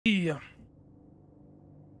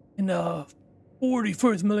In the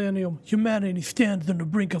 41st millennium, humanity stands on the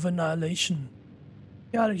brink of annihilation.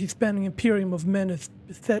 The galaxy-spanning imperium of men is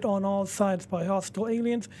beset on all sides by hostile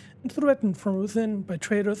aliens and threatened from within by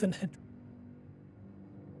traitors and head.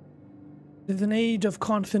 It is an age of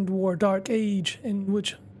constant war, dark age, in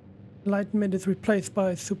which enlightenment is replaced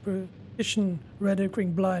by superstition, rhetoric,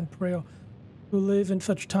 and blind prayer. To live in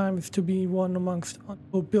such time is to be one amongst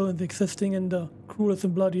untold billions existing in the cruelest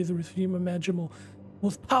and bloodiest regime imaginable.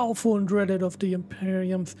 Most powerful and dreaded of the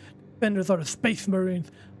Imperium's defenders are the Space Marines,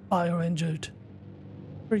 fire-injured.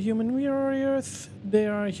 For human warriors, they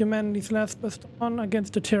are humanity's last bastion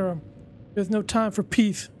against the terror. There's no time for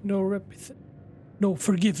peace, no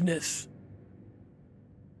forgiveness.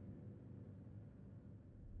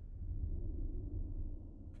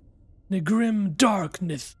 In the grim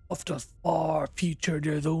darkness of the far future,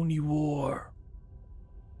 there's only war.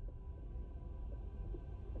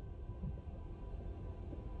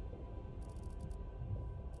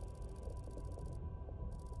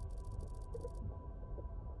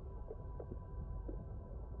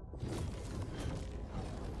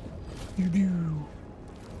 You do.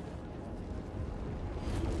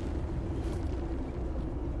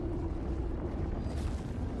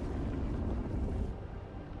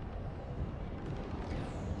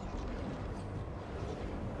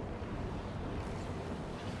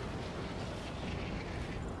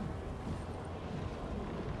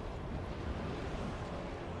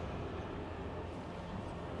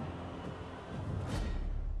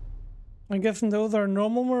 I'm guessing those are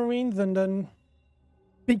normal Marines, and then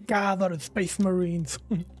big guys are the Space Marines.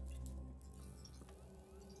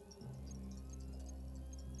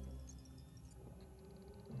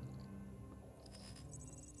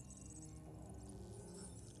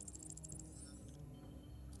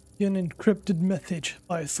 An encrypted message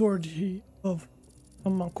by authority of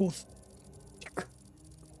some uncles.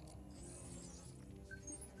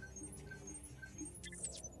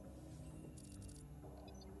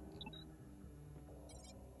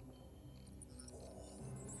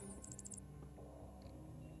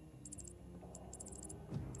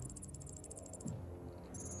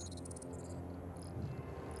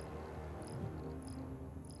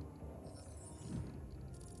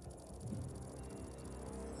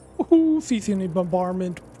 CCNA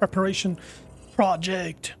bombardment preparation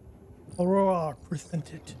project. Aurora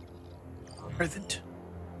presented. Present.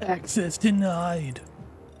 Access denied.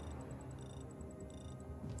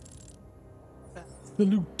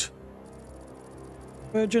 Salute.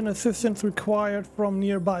 Urgent assistance required from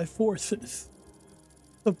nearby forces.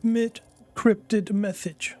 Submit encrypted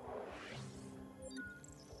message.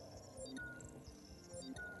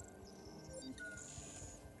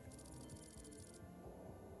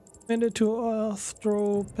 Send to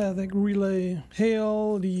astropathic relay.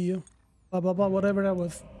 Hail the blah blah blah, whatever that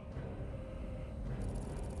was.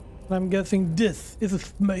 I'm guessing this is a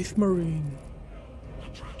Space Marine.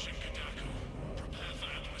 Approaching Kadako. Prepare for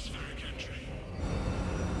atmospheric entry.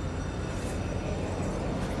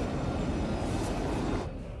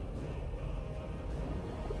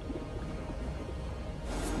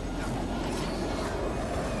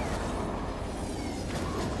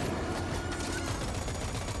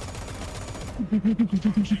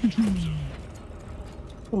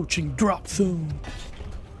 Approaching drop zone.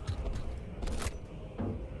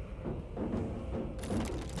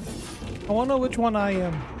 I wonder which one I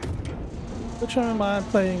am. Which one am I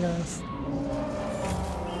playing as?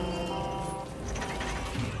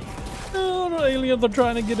 Oh, the aliens are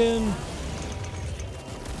trying to get in.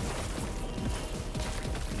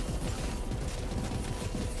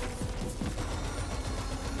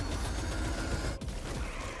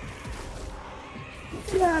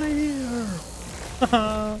 Get out of here!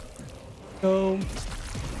 Go.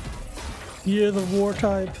 Years of war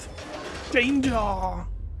types. Danger!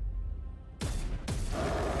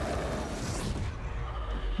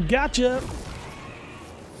 Gotcha!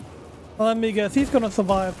 Well, let me guess, he's gonna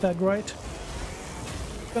survive that, right?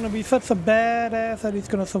 He's gonna be such a badass that he's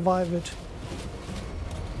gonna survive it.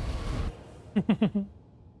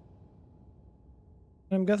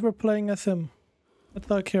 I guess we're playing as him. That's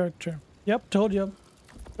our character. Yep, told you.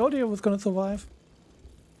 Told you it was gonna survive.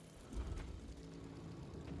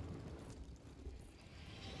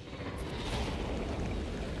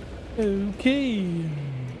 Okay.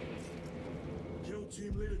 Kill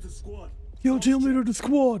team leader to squad. Kill team leader to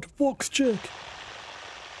squad. Fox check.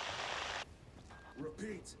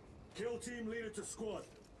 Repeat. Kill team leader to squad.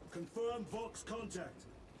 Confirm Vox contact.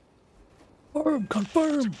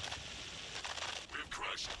 Confirm. We have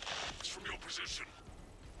crashed. It's from your position.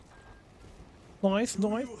 Nice,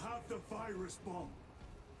 nice. You have the virus bomb.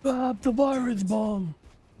 Grab the virus bomb.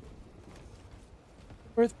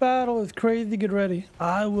 First battle is crazy. Get ready.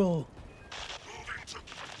 I will. Moving to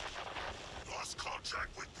lost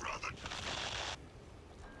contact with brother.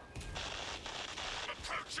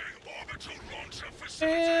 Approaching orbital launcher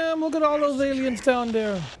facility. Damn, look at all those aliens down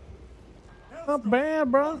there. Not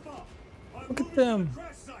bad, bro. Look at them.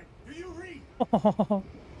 Do you read?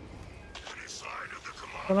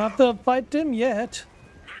 Don't have to fight them yet.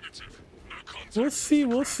 Negative. No contact. We'll see,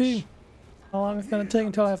 we'll see. How long it's gonna take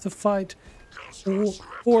until I have to fight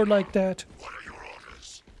or like that. What are your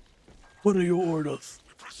orders? What are your orders?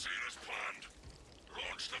 Proceed as planned.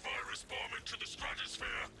 Launch the virus bomb into the stratosphere.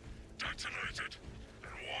 Detonate it.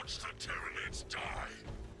 And watch the Tyranids die.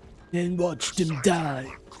 And watch them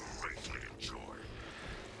die. Greatly enjoy.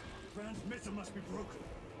 Transmitter must be broken.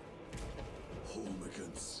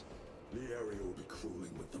 Homicans. The area will be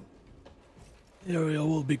crawling with them. The area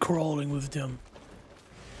will be crawling with them.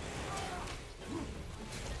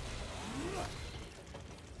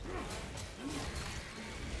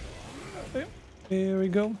 Here we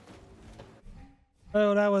go.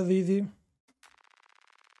 Oh, that was easy.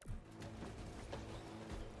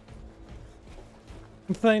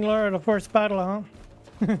 Insane Lord, the first battle,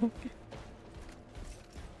 huh?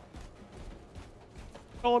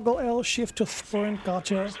 Toggle L shift to sprint,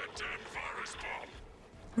 gotcha.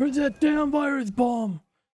 Where's that damn virus bomb?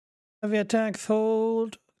 Heavy attacks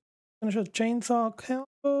hold. Finish a chainsaw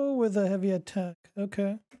combo with a heavy attack. Okay.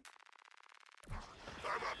 I'm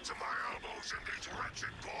up to my elbows in these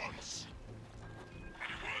wretched bombs.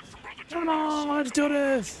 Any word from Brother Come on, let's do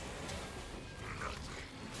this.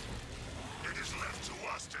 It is left to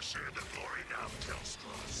us to share the glory now,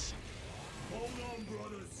 Telstras. Hold on,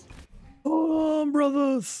 brothers. Hold on,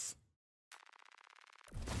 brothers.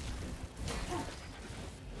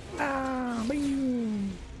 Ah,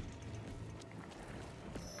 boom.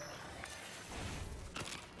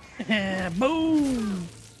 Boom.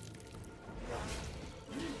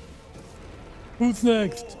 Who's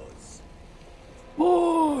next?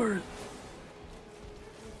 More.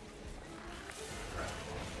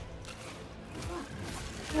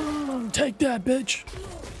 Take that, bitch.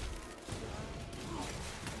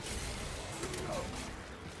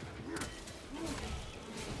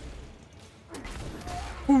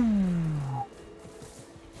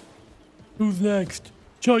 Who's next?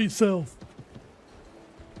 Show yourself.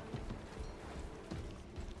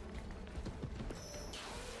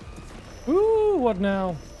 Ooh, what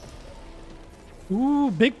now?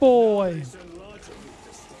 Ooh, big boy.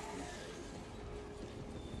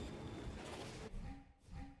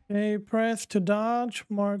 Okay, press to dodge.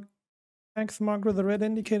 Mark X marked with a red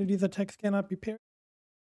indicator. These attacks cannot be parried.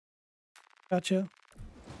 Gotcha.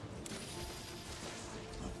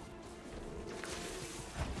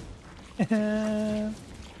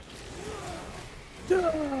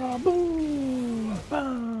 Boom!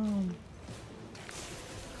 Bam!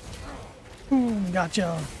 Boom!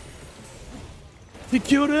 Gotcha.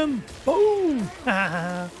 Secured him. Boom!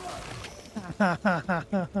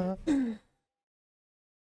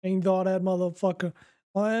 Ain't all that motherfucker.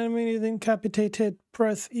 While enemy is incapacitated,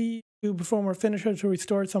 press E to perform a finisher to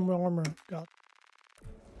restore some armor. God.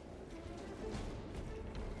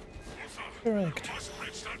 Correct.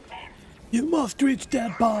 You must reach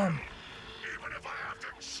that bomb. Even if I have to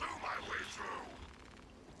chew my way through.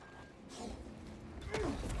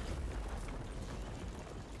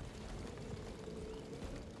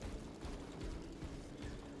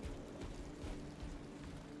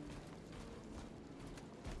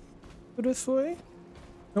 Go this way?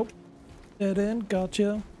 Nope. Dead end.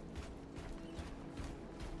 Gotcha.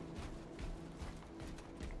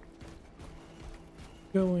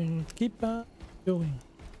 Going. Keep on going.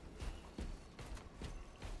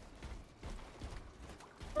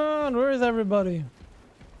 Come on, where is everybody?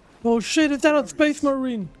 Oh shit, it's that a space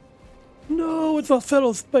marine. No, it's a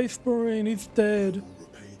fellow space marine. He's dead.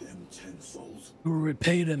 Repay them tenfold. We'll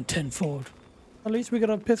repay them tenfold. At least we got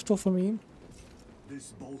a pistol for me.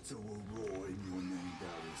 This bolter will roar in your name,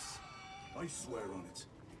 Darius. I swear on it.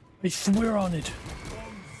 I swear on it.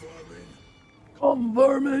 Come,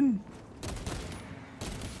 vermin.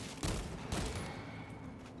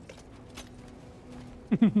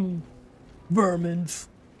 Come, vermin! Vermins.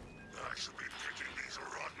 I should be picking these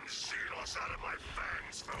rotten seals out of my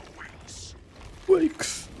fangs for weeks.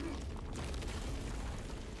 Weeks.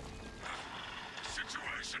 The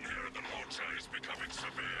situation here at the mortar is becoming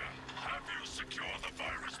severe. Have you secured the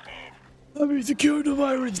virus bomb? Have you secured the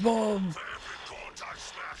virus bomb? For every cord I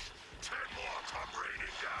smash, 10 more come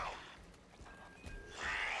raining down.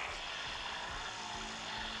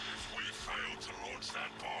 If we fail to launch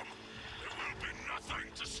that bomb, there will be nothing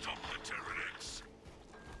to stop the Tyranids.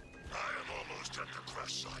 I am almost at the crest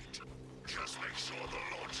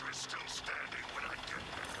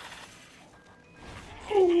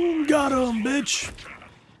Got him, bitch!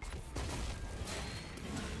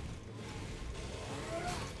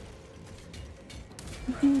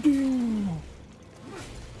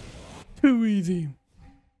 Too easy.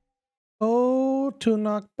 Oh, to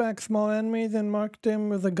knock back small enemies and mark them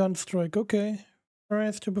with a gun strike. Okay.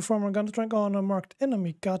 Press to perform a gun strike on a marked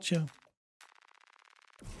enemy. Gotcha.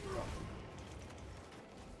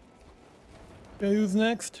 Okay, who's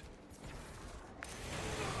next?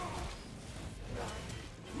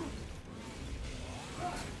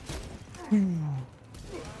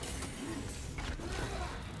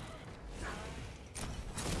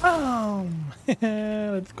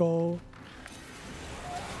 Let's go.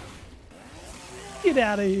 Get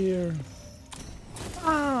out of here.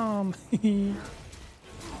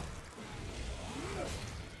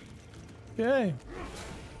 Okay.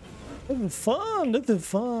 This is fun. This is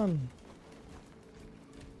fun.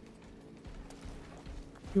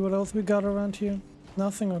 See what else we got around here?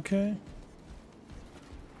 Nothing, okay.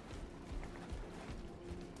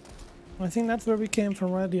 I think that's where we came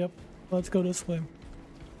from, right? Yep. Let's go this way.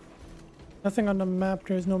 Nothing on the map.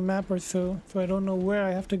 There's no map or so I don't know where I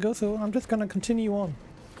have to go, so I'm just gonna continue on.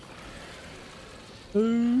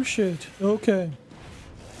 Oh shit. Okay.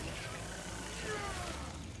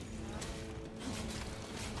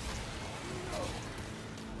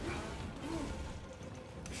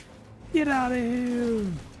 Get out of here!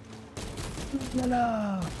 La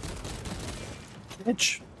la!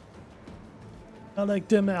 Bitch! I like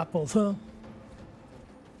them apples, huh?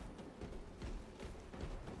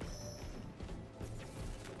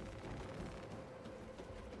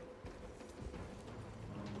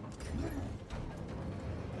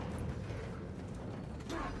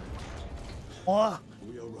 Oh.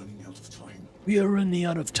 We are running out of time. We are running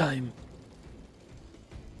out of time.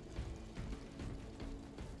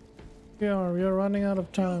 Yeah, we are running out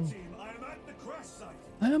of time.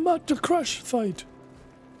 I am at the crash site.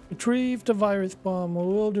 Retrieve the virus bomb.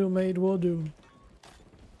 Will do, mate, will do.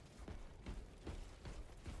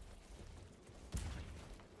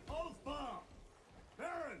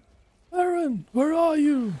 Baron, where are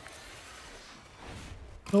you?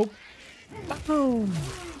 Nope. Boom.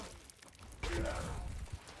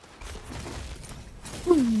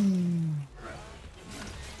 Boom.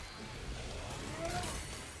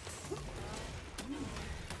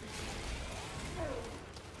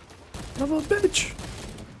 Son of a bitch!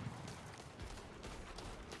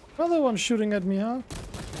 Another one shooting at me, huh?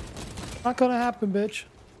 Not gonna happen, bitch.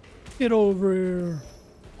 Get over here.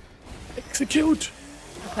 Execute!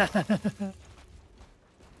 Baron,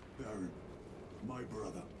 my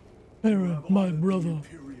brother. Baron, my brother.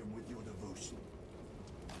 Imperium with your devotion.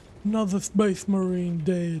 Another space marine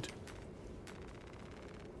dead.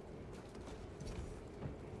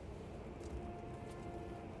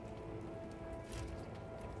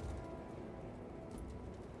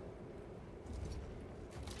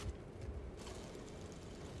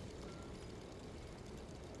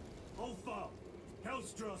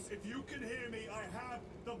 If you can hear me, I have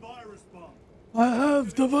the virus bomb. I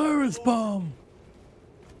have the virus bomb.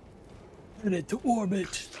 Headed to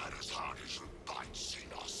orbit. That as hard as you bite,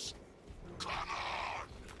 Xenos. Come on.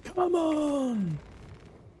 Come on.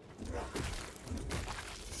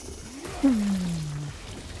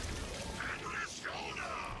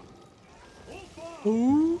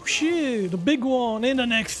 Oh shit, the big one and the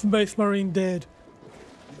next space marine dead.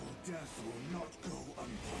 Your death will not go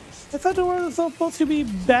unpunished. I thought they were supposed to be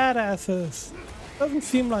badasses. Doesn't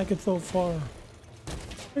seem like it so far.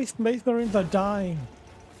 These space marines are dying.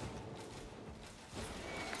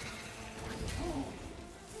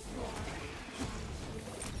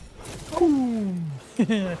 Boom!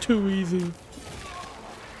 Yeah, too easy.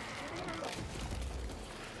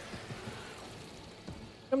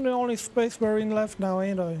 I'm the only space marine left now,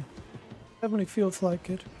 ain't I? Definitely feels like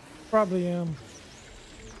it. Probably am.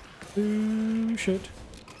 Ooh, shit.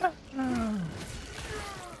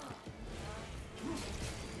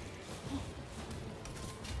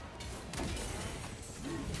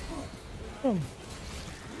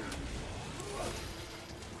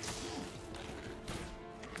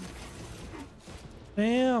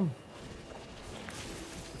 Damn.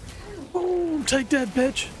 Boom, take that,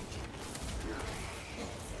 bitch.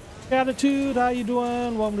 Attitude, how you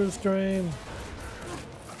doing? Welcome to the stream.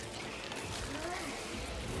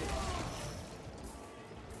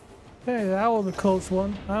 Hey, that was a close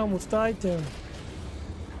one. I almost died there.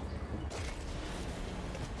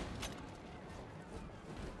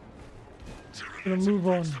 Gonna move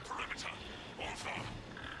on.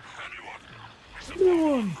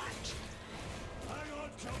 Anyone?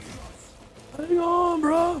 Hang on,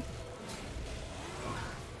 bro.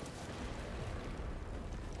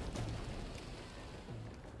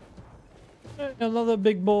 Another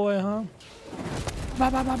big boy, huh? Ba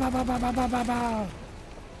ba ba ba ba ba ba ba ba ba.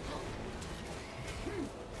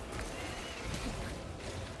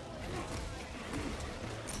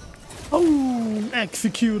 Oh,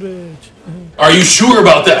 executed. Are you sure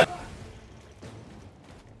about that?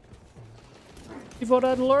 Before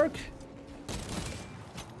that lurk.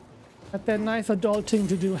 Got that nice adult thing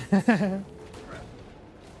to do.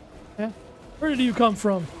 Yeah? Where did you come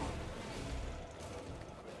from?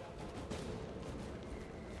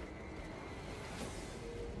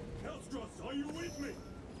 Are you with me?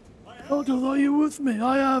 Eltros, are you with me?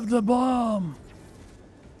 I have the bomb.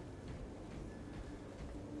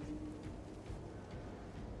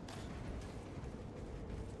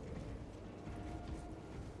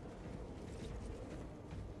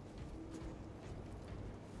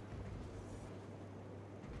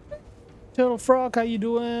 Turtle Frog, how you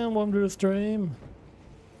doing? Welcome to the stream.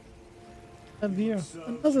 I'm here.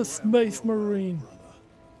 Another Space Marine.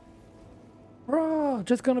 Bro,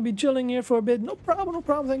 just gonna be chilling here for a bit. No problem, no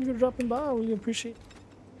problem. Thank you for dropping by. I really appreciate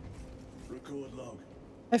it. Record log.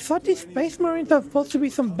 I thought these Space Marines are supposed to be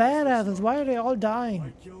some badasses. Why are they all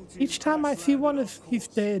dying? Each time I see one, he's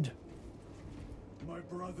dead. My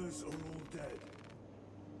brothers are all dead.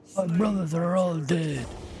 My brothers are all dead.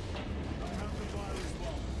 I have the virus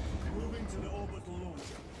bomb. Moving to the orbital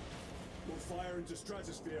launcher. We'll fire into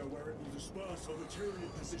stratosphere where it will disperse over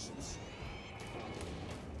Tyranid positions.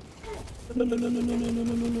 No, no, no, no, no, no,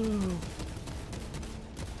 no, no, no.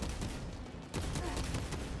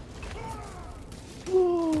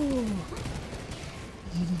 Ooh.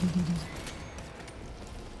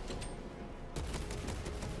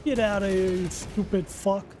 Get out of here, you stupid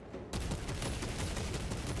fuck.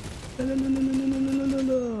 No, no, no, no, no, no, no, no, no,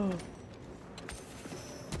 no.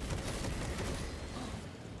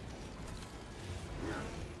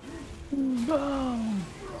 Boom.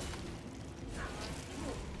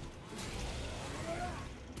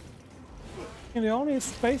 And the only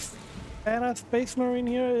badass space marine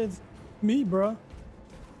here is me, bruh.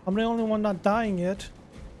 I'm the only one not dying yet.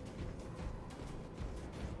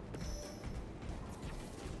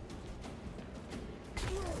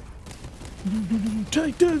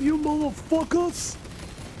 Take that, you motherfuckers!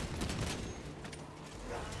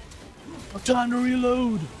 No time to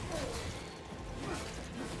reload.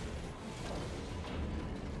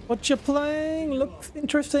 What you playing? Looks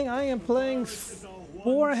interesting. I am playing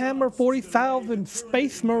Warhammer 40,000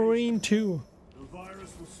 Space Marine 2. The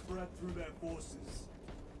virus will spread through their forces.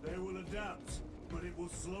 They will adapt, but it will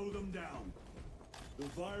slow them down. The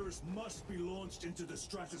virus must be launched into the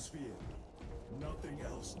stratosphere. Nothing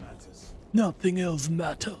else matters. Nothing else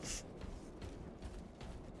matters.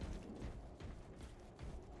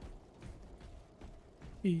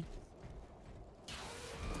 E.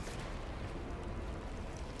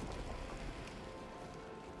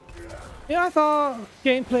 Yeah, I saw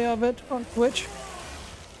gameplay of it on Twitch.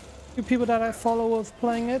 Few people that I follow was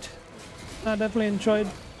playing it. I definitely enjoyed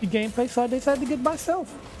the gameplay, so I decided to get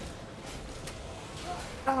myself.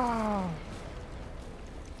 Ah!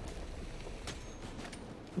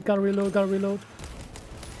 Gotta reload, gotta reload.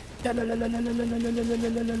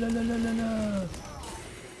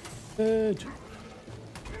 Good.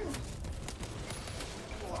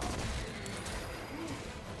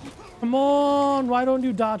 Come on, why don't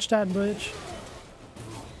you dodge that bridge?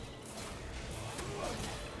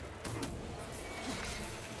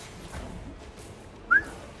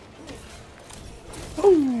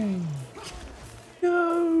 Boom!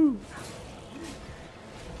 No!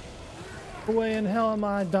 Where in hell am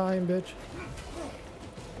I dying, bitch?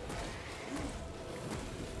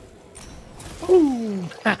 Ooh!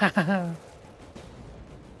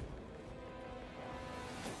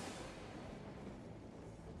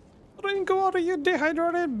 Drink water, you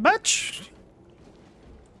dehydrated bitch!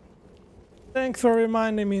 Thanks for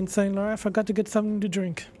reminding me, Insane Laura. I forgot to get something to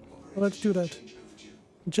drink. Well, let's do that.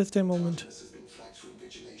 In just a moment.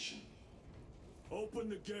 Open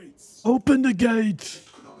the gates. Open the gates!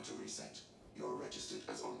 Chronometer reset. You're registered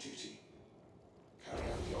as on duty. Carry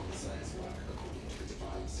out the officer's work according to the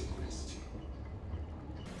divine synchronicity.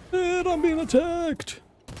 And I'm being attacked!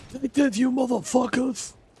 Take that, you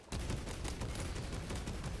motherfuckers!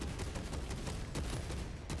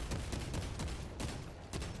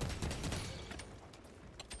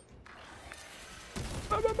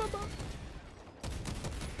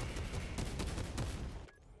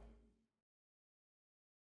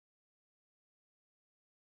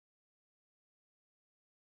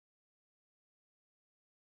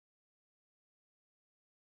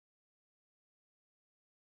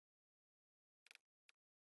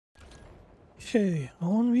 Okay,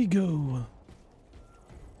 on we go.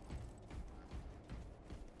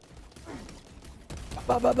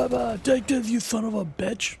 Ba ba ba ba. Take this, you son of a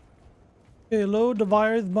bitch. Okay, load the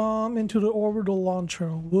virus bomb into the orbital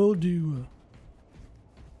launcher. Will do.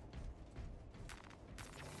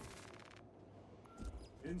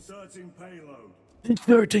 Inserting payload.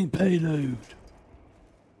 Inserting payload.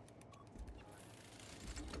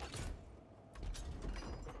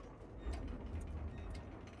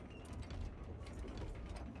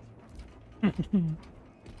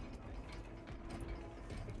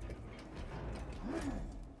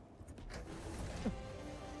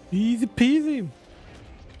 Easy peasy.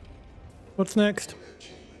 What's next?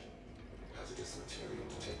 Hazardous material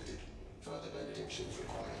detected. Further benedictions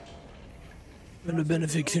required. Further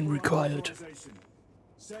benediction required.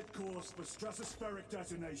 Set course for stratospheric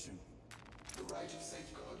detonation. The rite of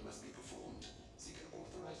safeguard must be performed. Seek an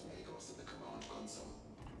authorized Magos in the command console.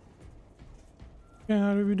 Okay,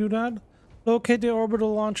 how do we do that? Locate the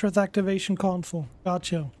orbital launcher's activation console.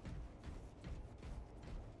 Gotcha.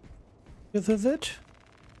 This is it?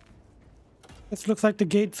 This looks like the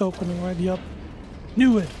gate's opening, right? Yup.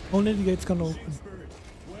 Knew it. Only the gate's gonna open. Spirit,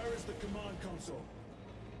 where is the command console?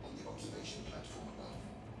 On the observation platform above.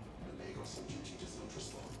 The Magos on duty does not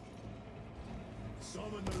respond.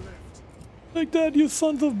 Summon the lift. Like that, you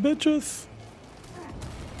sons of bitches.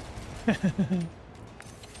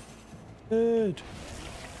 Good.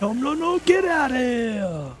 No, get out of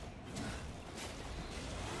here.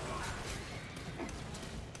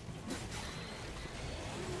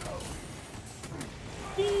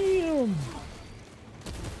 Damn.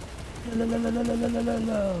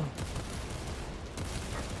 La.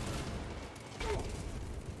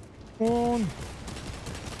 Come on.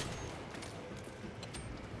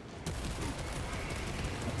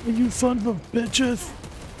 You sons of bitches.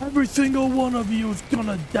 Every single one of you is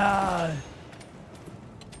gonna die.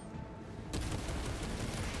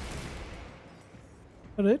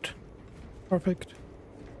 That it? Perfect.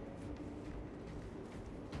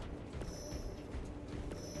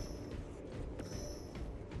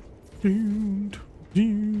 Doomed.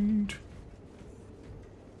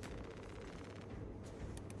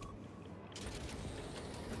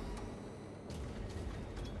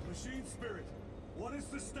 Machine Spirit, what is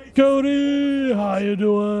the state? Cody, how you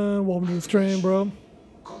doing? Welcome to the stream, bro.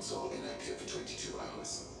 Console inactive for 22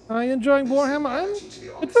 hours. Are you enjoying Warhammer?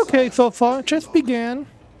 It's okay so far. Just began.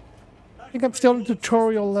 I think I'm still in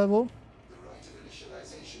tutorial level. The rite of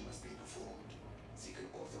initialization must be performed. Seek an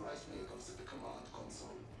authorized Magos in the command console.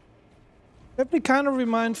 Definitely kind of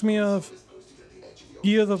reminds me of Is posted at the edge of the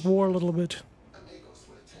Gears of War a little bit. A Magos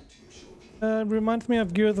will attend to you shortly. It reminds me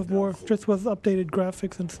of Gears of War, just with updated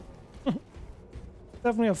graphics and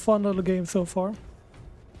definitely a fun little game so far.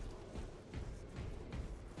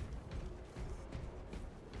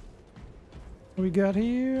 What we got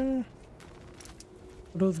here?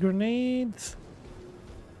 Those grenades.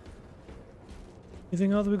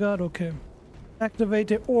 Anything else we got? Okay. Activate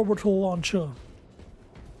the orbital launcher.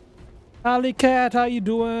 Alley Cat, how you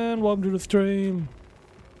doing? Welcome to the stream.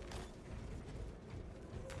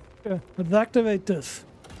 Okay, let's activate this.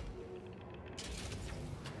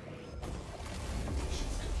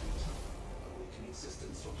 Awakening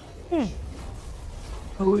systems from hibernation.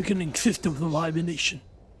 Awakening systems of hibernation.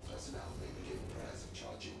 Personnel may begin prayers of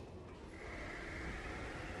charging.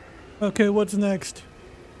 Okay, what's next?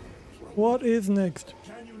 What is next?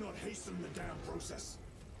 Can you not hasten the damn process?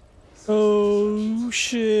 Oh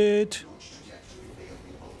shit.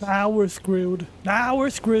 Now we're screwed. Now we're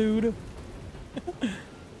screwed.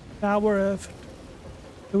 Now we're effed.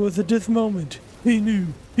 It was at this moment he knew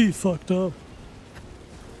he fucked up.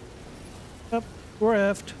 Yep, we're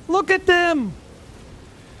effed. Look at them!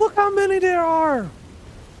 Look how many there are!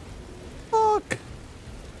 Look!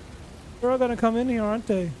 They're all gonna come in here, aren't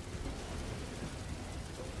they?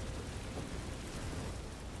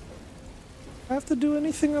 Have to do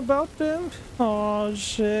anything about them? Oh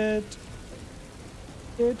shit.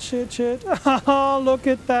 Shit. Oh, look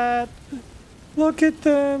at that. Look at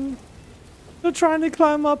them. They're trying to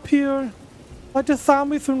climb up here. Like the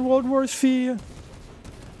zombies from World War C.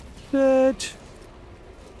 Shit.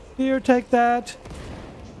 Here, take that.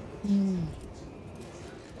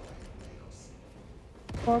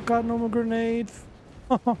 Oh, got no more grenades.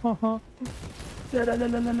 La.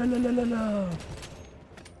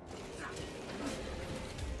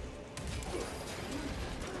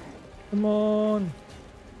 Come on.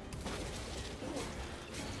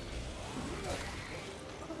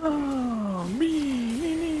 Oh,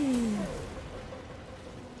 me.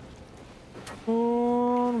 Come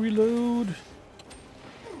on, reload.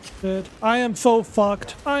 Shit. I am so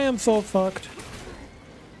fucked. I am so fucked.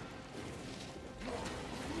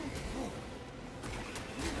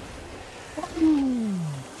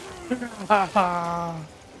 Ha ha.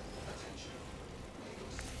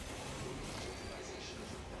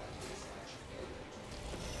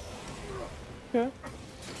 Okay.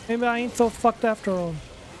 Maybe I ain't so fucked after all.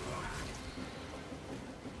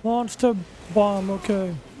 Monster bomb,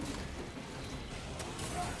 okay.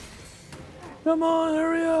 Come on,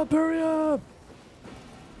 hurry up, hurry up!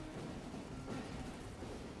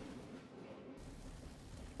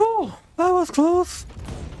 Oh, that was close.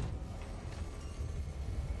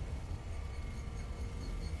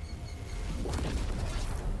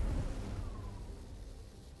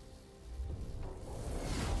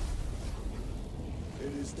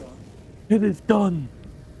 It is done. It is done.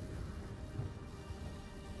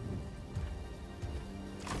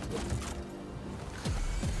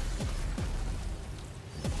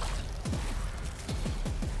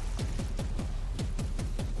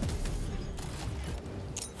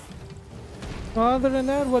 Other than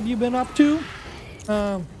that, what you been up to?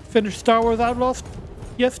 Finished Star Wars Outlaws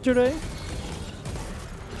yesterday.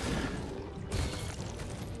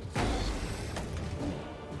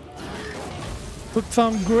 Cooked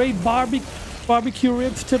some great barbecue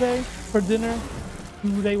ribs today for dinner.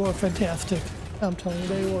 Ooh, they were fantastic. I'm telling you,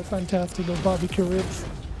 they were fantastic, those barbecue ribs.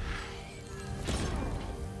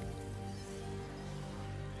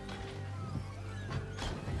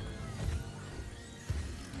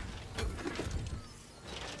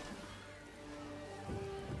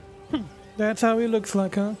 That's how he looks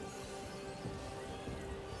like, huh?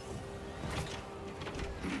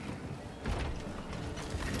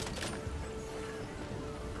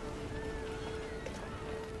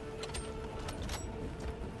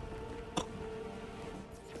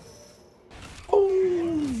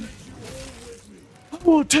 Oh, I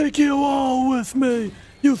will take you all with me,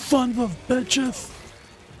 you sons of bitches.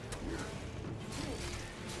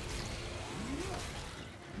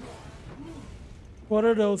 What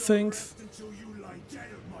are those things? Until you lie dead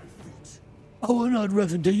at my feet. I will not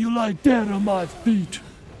rest until you lie dead on my feet.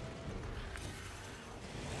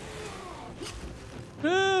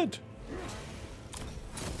 Good.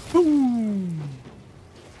 Boom.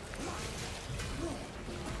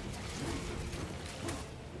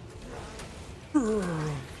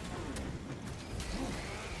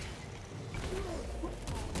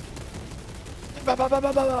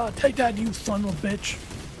 Take that, you son of a bitch.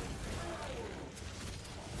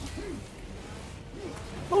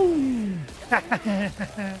 Boom.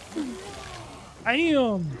 I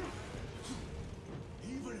am.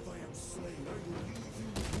 Even if I am slain, I will leave you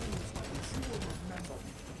wounds like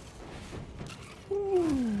you will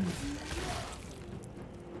remember.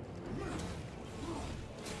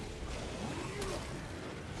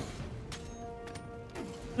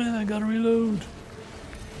 Man, I gotta reload.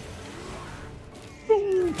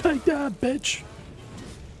 Boom, take that, bitch.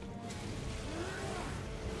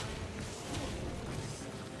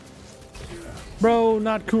 Bro,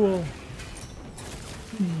 not cool.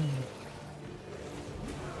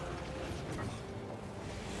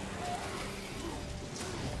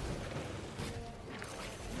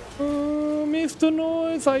 Mr.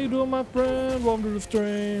 Noise, how you doing, my friend? Welcome to the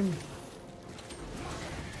stream.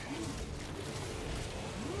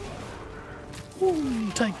 Ooh,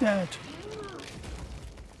 take that.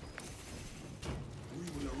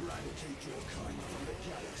 We will eradicate your kind from the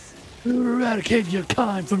galaxy. We will eradicate your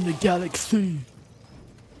kind from the galaxy.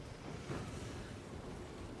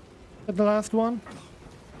 Is that the last one?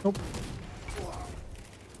 Nope.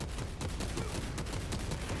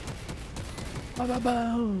 Ba ba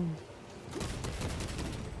ba.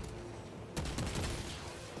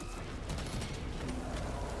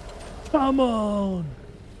 Come on.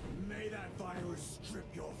 May that virus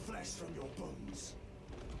strip your flesh from your bones.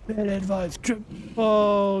 Bad advice. Trip.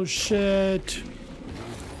 Oh shit.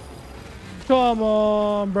 Come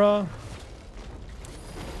on, bro.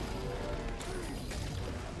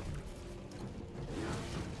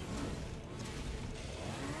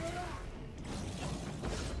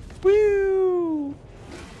 Woo!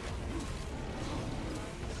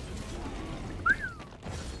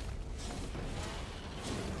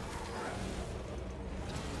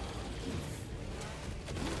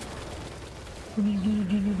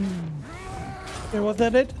 Okay, was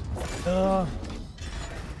that it?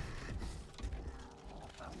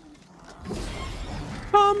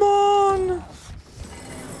 Come on!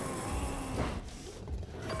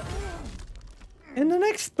 And the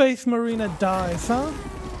next Space Marina dies, huh?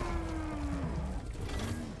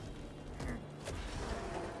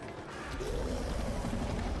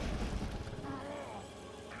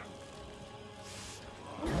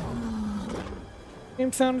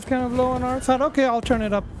 Game sound is kind of low on our side. Okay, I'll turn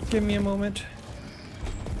it up. Give me a moment.